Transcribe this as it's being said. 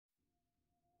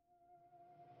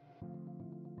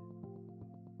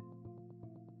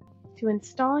To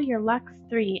install your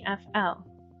Lux3 FL,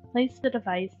 place the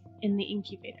device in the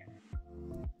incubator.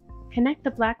 Connect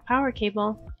the black power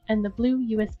cable and the blue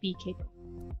USB cable.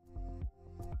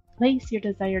 Place your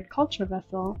desired culture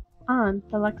vessel on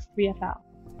the Lux3 FL.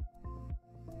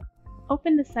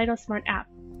 Open the CytoSMART app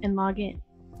and log in.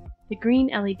 The green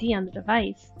LED on the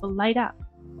device will light up,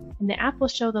 and the app will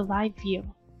show the live view.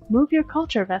 Move your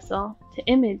culture vessel to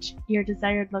image your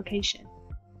desired location.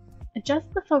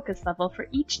 Adjust the focus level for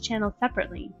each channel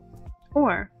separately,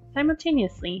 or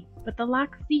simultaneously with the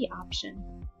Lock Z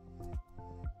option.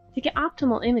 To get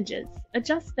optimal images,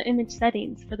 adjust the image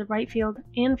settings for the brightfield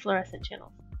and fluorescent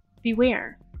channels.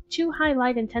 Beware, too high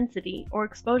light intensity or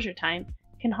exposure time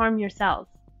can harm your cells.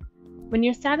 When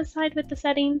you're satisfied with the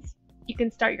settings, you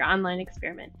can start your online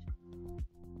experiment.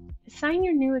 Assign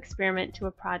your new experiment to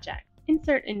a project.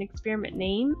 Insert an experiment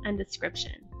name and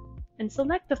description, and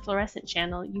select the fluorescent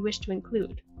channel you wish to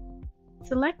include.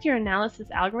 Select your analysis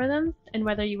algorithms and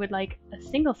whether you would like a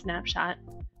single snapshot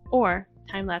or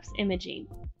time-lapse imaging.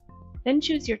 Then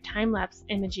choose your time-lapse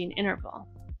imaging interval.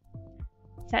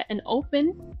 Set an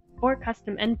open or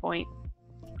custom endpoint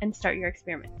and start your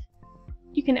experiment.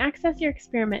 You can access your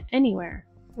experiment anywhere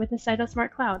with the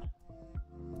CytoSMART Cloud.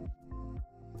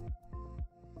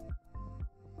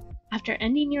 After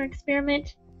ending your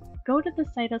experiment, go to the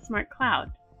CytoSMART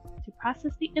Cloud to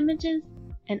process the images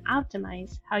and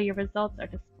optimize how your results are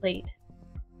displayed.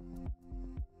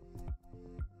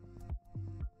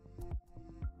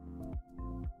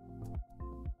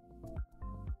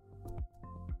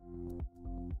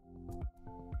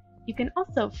 You can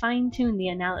also fine-tune the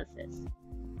analysis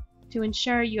to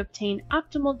ensure you obtain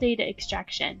optimal data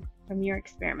extraction from your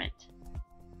experiment.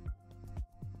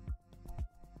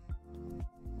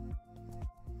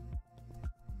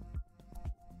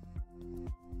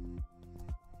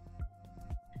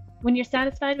 When you're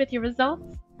satisfied with your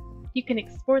results, you can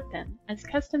export them as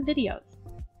custom videos,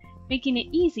 making it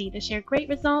easy to share great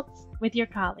results with your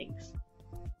colleagues.